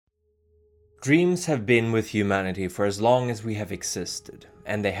Dreams have been with humanity for as long as we have existed,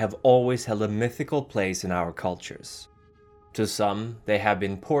 and they have always held a mythical place in our cultures. To some, they have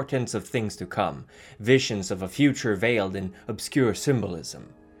been portents of things to come, visions of a future veiled in obscure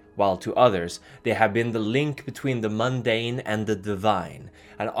symbolism, while to others, they have been the link between the mundane and the divine,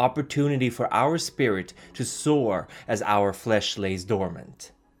 an opportunity for our spirit to soar as our flesh lays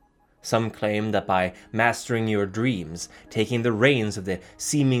dormant. Some claim that by mastering your dreams, taking the reins of the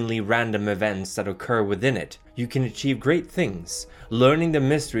seemingly random events that occur within it, you can achieve great things, learning the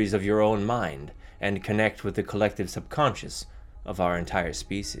mysteries of your own mind, and connect with the collective subconscious of our entire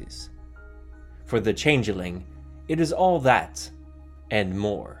species. For the Changeling, it is all that, and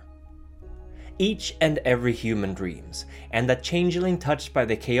more. Each and every human dreams, and that Changeling touched by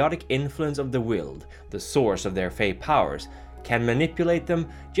the chaotic influence of the will, the source of their fey powers, can manipulate them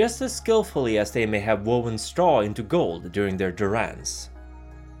just as skillfully as they may have woven straw into gold during their durance.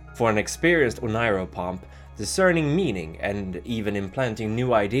 For an experienced Oneiromancy, discerning meaning and even implanting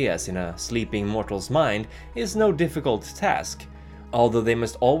new ideas in a sleeping mortal's mind is no difficult task, although they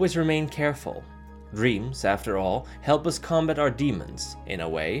must always remain careful. Dreams, after all, help us combat our demons, in a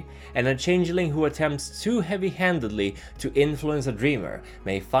way, and a Changeling who attempts too heavy-handedly to influence a dreamer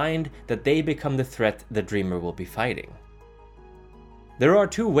may find that they become the threat the dreamer will be fighting. There are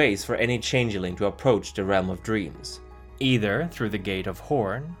two ways for any Changeling to approach the realm of dreams, either through the Gate of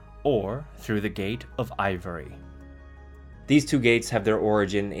Horn or through the Gate of Ivory. These two gates have their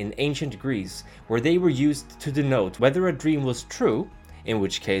origin in ancient Greece, where they were used to denote whether a dream was true, in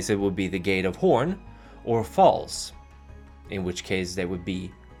which case it would be the Gate of Horn, or false, in which case they would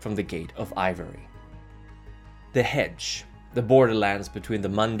be from the Gate of Ivory. The hedge, the borderlands between the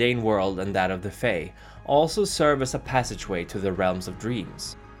mundane world and that of the Fae, also serve as a passageway to the realms of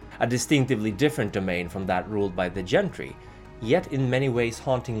dreams, a distinctively different domain from that ruled by the gentry, yet in many ways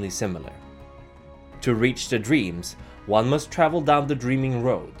hauntingly similar. To reach the dreams, one must travel down the dreaming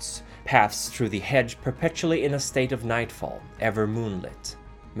roads, paths through the hedge perpetually in a state of nightfall, ever moonlit.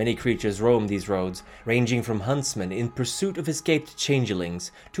 Many creatures roam these roads, ranging from huntsmen in pursuit of escaped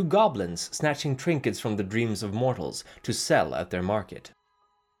changelings, to goblins snatching trinkets from the dreams of mortals to sell at their market.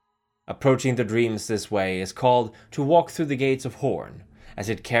 Approaching the dreams this way is called to walk through the Gates of Horn, as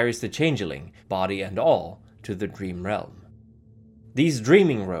it carries the changeling, body and all, to the dream realm. These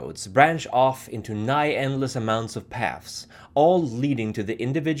dreaming roads branch off into nigh endless amounts of paths, all leading to the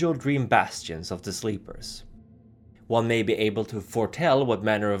individual dream bastions of the sleepers. One may be able to foretell what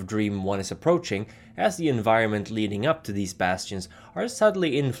manner of dream one is approaching, as the environment leading up to these bastions are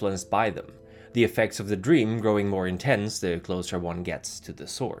subtly influenced by them, the effects of the dream growing more intense the closer one gets to the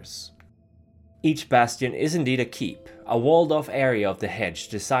source. Each bastion is indeed a keep, a walled-off area of the hedge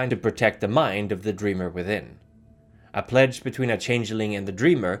designed to protect the mind of the dreamer within. A pledge between a changeling and the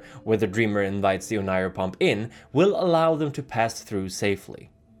dreamer, where the dreamer invites the Oneiromancy in, will allow them to pass through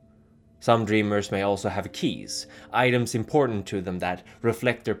safely. Some dreamers may also have keys, items important to them that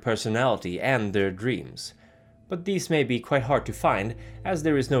reflect their personality and their dreams. But these may be quite hard to find, as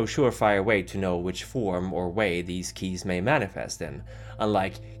there is no surefire way to know which form or way these keys may manifest in,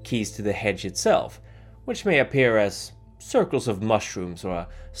 unlike keys to the hedge itself, which may appear as circles of mushrooms or a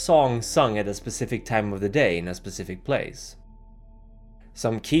song sung at a specific time of the day in a specific place.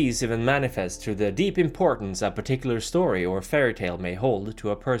 Some keys even manifest through the deep importance a particular story or fairy tale may hold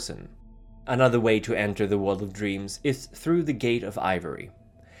to a person. Another way to enter the world of dreams is through the Gate of Ivory.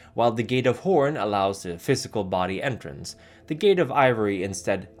 While the Gate of Horn allows the physical body entrance, the Gate of Ivory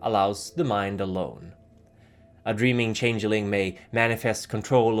instead allows the mind alone. A dreaming changeling may manifest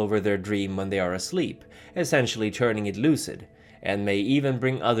control over their dream when they are asleep, essentially turning it lucid, and may even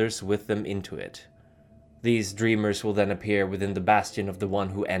bring others with them into it. These dreamers will then appear within the bastion of the one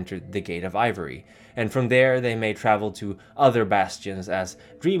who entered the Gate of Ivory, and from there they may travel to other bastions as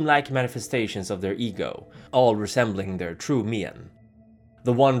dreamlike manifestations of their ego, all resembling their true mien.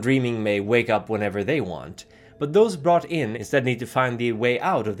 The one dreaming may wake up whenever they want, but those brought in instead need to find the way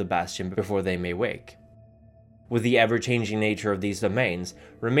out of the bastion before they may wake. With the ever-changing nature of these domains,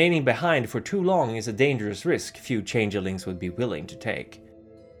 remaining behind for too long is a dangerous risk few changelings would be willing to take.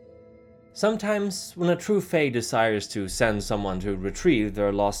 Sometimes, when a true Fae desires to send someone to retrieve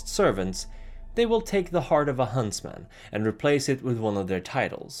their lost servants, they will take the heart of a huntsman and replace it with one of their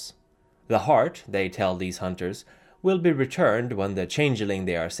titles. The heart, they tell these hunters, will be returned when the changeling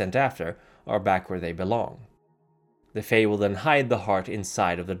they are sent after are back where they belong. The Fae will then hide the heart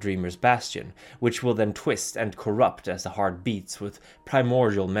inside of the dreamer's bastion, which will then twist and corrupt as the heart beats with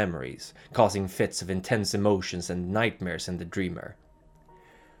primordial memories, causing fits of intense emotions and nightmares in the dreamer.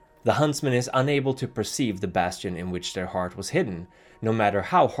 The huntsman is unable to perceive the bastion in which their heart was hidden, no matter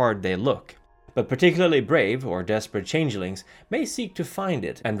how hard they look, But particularly brave or desperate changelings may seek to find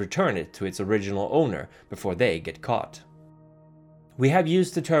it and return it to its original owner before they get caught. We have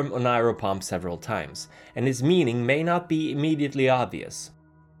used the term Oneiromancy several times, and its meaning may not be immediately obvious.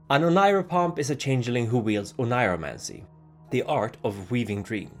 An Oneiromancy is a changeling who wields Oneiromancy, the art of weaving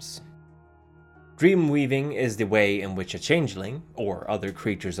dreams. Dream weaving is the way in which a changeling, or other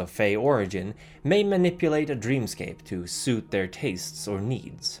creatures of fey origin, may manipulate a dreamscape to suit their tastes or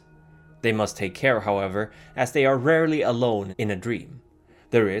needs. They must take care, however, as they are rarely alone in a dream.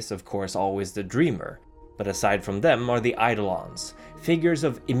 There is, of course, always the dreamer, but aside from them are the eidolons, figures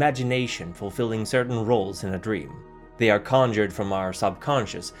of imagination fulfilling certain roles in a dream. They are conjured from our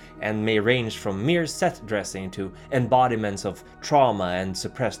subconscious and may range from mere set dressing to embodiments of trauma and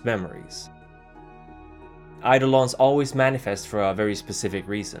suppressed memories. Eidolons always manifest for a very specific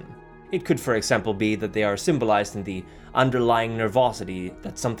reason. It could, for example, be that they are symbolized in the underlying nervosity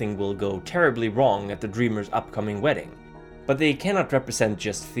that something will go terribly wrong at the dreamer's upcoming wedding, but they cannot represent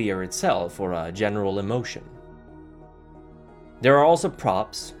just fear itself or a general emotion. There are also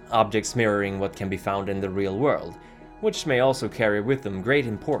props, objects mirroring what can be found in the real world, which may also carry with them great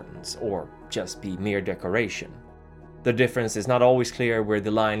importance or just be mere decoration. The difference is not always clear where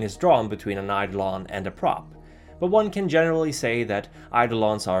the line is drawn between an eidolon and a prop, but one can generally say that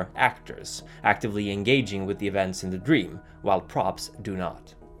eidolons are actors, actively engaging with the events in the dream, while props do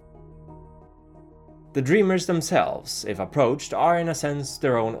not. The dreamers themselves, if approached, are in a sense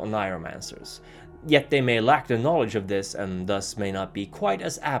their own oneiromancers, yet they may lack the knowledge of this and thus may not be quite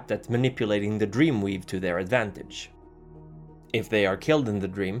as apt at manipulating the dreamweave to their advantage. If they are killed in the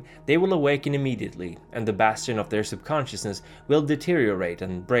dream, they will awaken immediately, and the bastion of their subconsciousness will deteriorate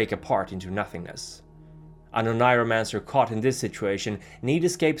and break apart into nothingness. An oneiromancer caught in this situation need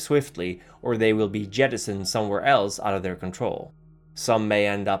escape swiftly, or they will be jettisoned somewhere else out of their control. Some may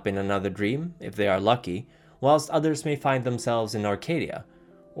end up in another dream, if they are lucky, whilst others may find themselves in Arcadia,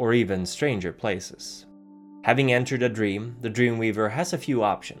 or even stranger places. Having entered a dream, the Dreamweaver has a few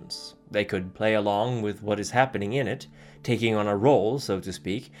options. They could play along with what is happening in it, taking on a role, so to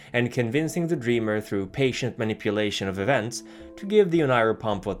speak, and convincing the dreamer through patient manipulation of events to give the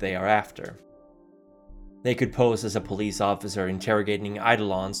Oneiromancy what they are after. They could pose as a police officer interrogating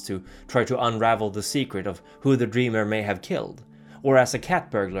eidolons to try to unravel the secret of who the dreamer may have killed, or as a cat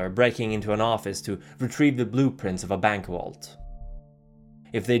burglar breaking into an office to retrieve the blueprints of a bank vault.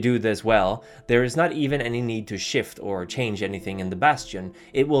 If they do this well, there is not even any need to shift or change anything in the bastion,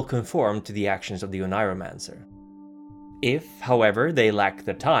 it will conform to the actions of the Oneiromancer. If, however, they lack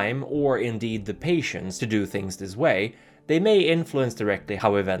the time, or indeed the patience to do things this way, they may influence directly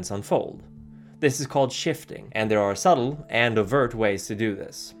how events unfold. This is called shifting, and there are subtle and overt ways to do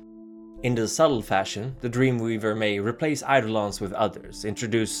this. In the subtle fashion, the Dreamweaver may replace eidolons with others,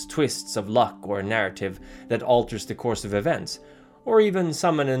 introduce twists of luck or narrative that alters the course of events, or even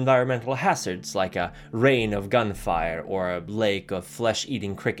summon environmental hazards like a rain of gunfire or a lake of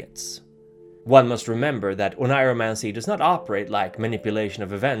flesh-eating crickets. One must remember that Oneiromancy does not operate like manipulation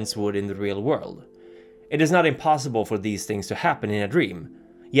of events would in the real world. It is not impossible for these things to happen in a dream,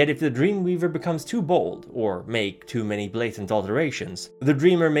 yet if the Dreamweaver becomes too bold, or make too many blatant alterations, the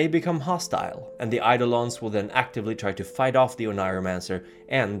dreamer may become hostile, and the eidolons will then actively try to fight off the Oneiromancer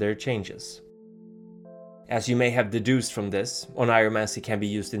and their changes. As you may have deduced from this, Oneiromancy can be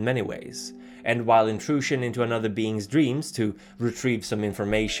used in many ways, and while intrusion into another being's dreams to retrieve some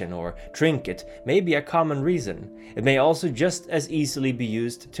information or trinket may be a common reason, it may also just as easily be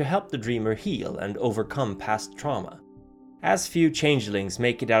used to help the dreamer heal and overcome past trauma. As few changelings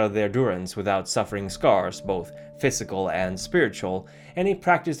make it out of their durance without suffering scars, both physical and spiritual, any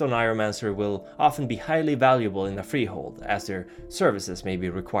practiced Oneiromancer will often be highly valuable in a freehold, as their services may be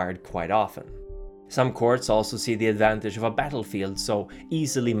required quite often. Some courts also see the advantage of a battlefield so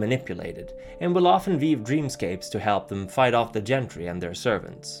easily manipulated, and will often weave dreamscapes to help them fight off the gentry and their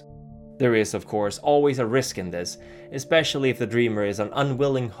servants. There is, of course, always a risk in this, especially if the dreamer is an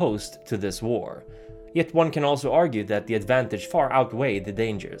unwilling host to this war. Yet one can also argue that the advantage far outweighs the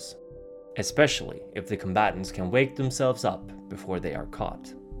dangers, especially if the combatants can wake themselves up before they are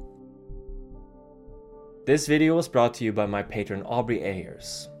caught. This video was brought to you by my patron Aubrey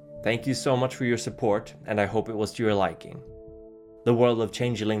Ayers. Thank you so much for your support, and I hope it was to your liking. The world of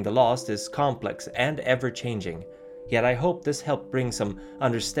Changeling the Lost is complex and ever-changing, yet I hope this helped bring some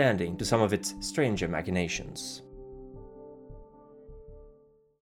understanding to some of its stranger machinations.